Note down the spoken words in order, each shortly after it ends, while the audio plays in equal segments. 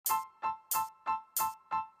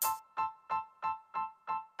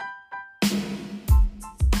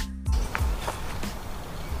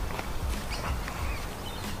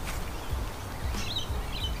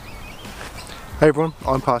Hey everyone,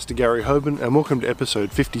 I'm Pastor Gary Hoban and welcome to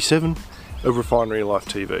episode 57 of Refinery Life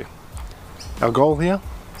TV. Our goal here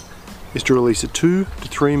is to release a 2 to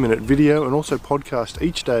 3 minute video and also podcast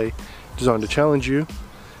each day designed to challenge you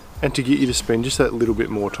and to get you to spend just that little bit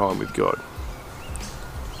more time with God.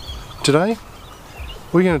 Today,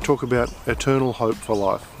 we're going to talk about eternal hope for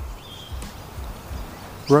life.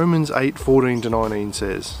 Romans 8:14-19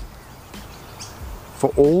 says, "For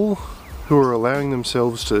all who are allowing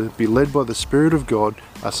themselves to be led by the Spirit of God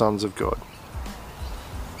are sons of God.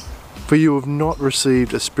 For you have not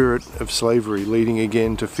received a spirit of slavery leading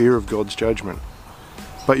again to fear of God's judgment,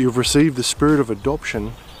 but you have received the spirit of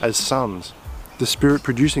adoption as sons, the Spirit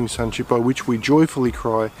producing sonship by which we joyfully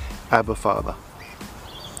cry, Abba, Father.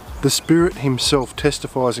 The Spirit himself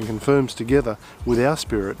testifies and confirms together with our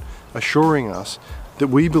spirit, assuring us that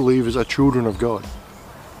we believers are children of God."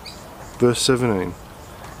 Verse 17,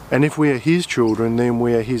 "And if we are his children, then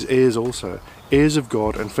we are his heirs also, heirs of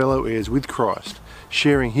God and fellow heirs with Christ,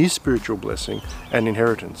 sharing his spiritual blessing and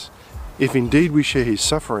inheritance, if indeed we share his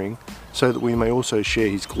suffering, so that we may also share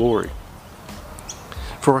his glory.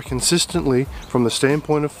 For I consistently, from the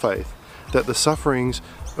standpoint of faith, that the sufferings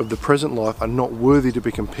of the present life are not worthy to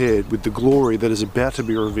be compared with the glory that is about to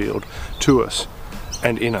be revealed to us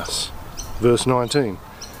and in us." Verse 19,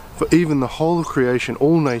 "For even the whole of creation,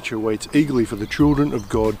 all nature waits eagerly for the children of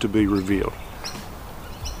God to be revealed."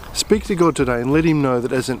 Speak to God today and let him know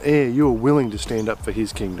that as an heir you are willing to stand up for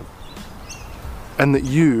his kingdom, and that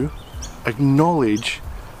you acknowledge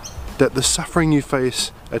that the suffering you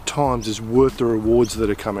face at times is worth the rewards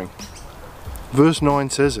that are coming. Verse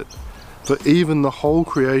 9 says it, "For even the whole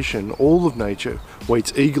creation, all of nature,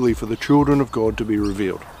 waits eagerly for the children of God to be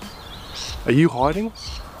revealed." Are you hiding?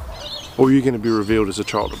 Or are you going to be revealed as a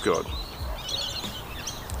child of God?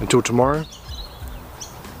 Until tomorrow,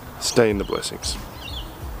 stay in the blessings.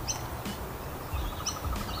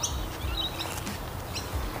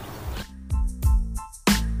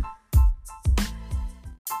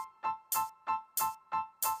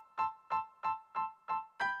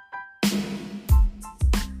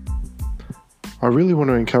 I really want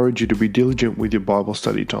to encourage you to be diligent with your Bible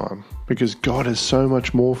study time, because God has so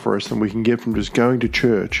much more for us than we can get from just going to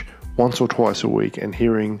church once or twice a week and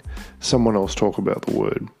hearing someone else talk about the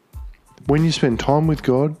Word. When you spend time with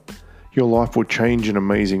God, your life will change in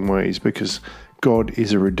amazing ways because God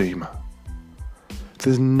is a Redeemer.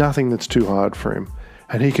 There's nothing that's too hard for him,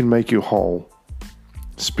 and he can make you whole,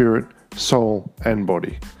 spirit, soul, and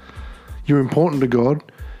body. You're important to God,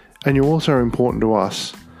 and you're also important to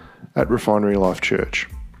us at Refinery Life Church.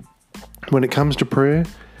 When it comes to prayer,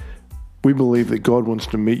 we believe that God wants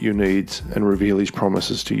to meet your needs and reveal his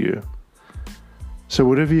promises to you. So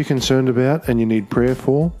whatever you're concerned about and you need prayer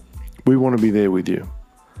for, we want to be there with you.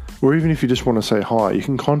 Or even if you just want to say hi, you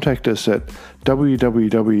can contact us at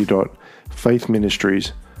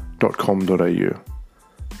www.faithministries.com.au.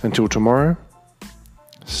 Until tomorrow,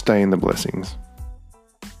 stay in the blessings.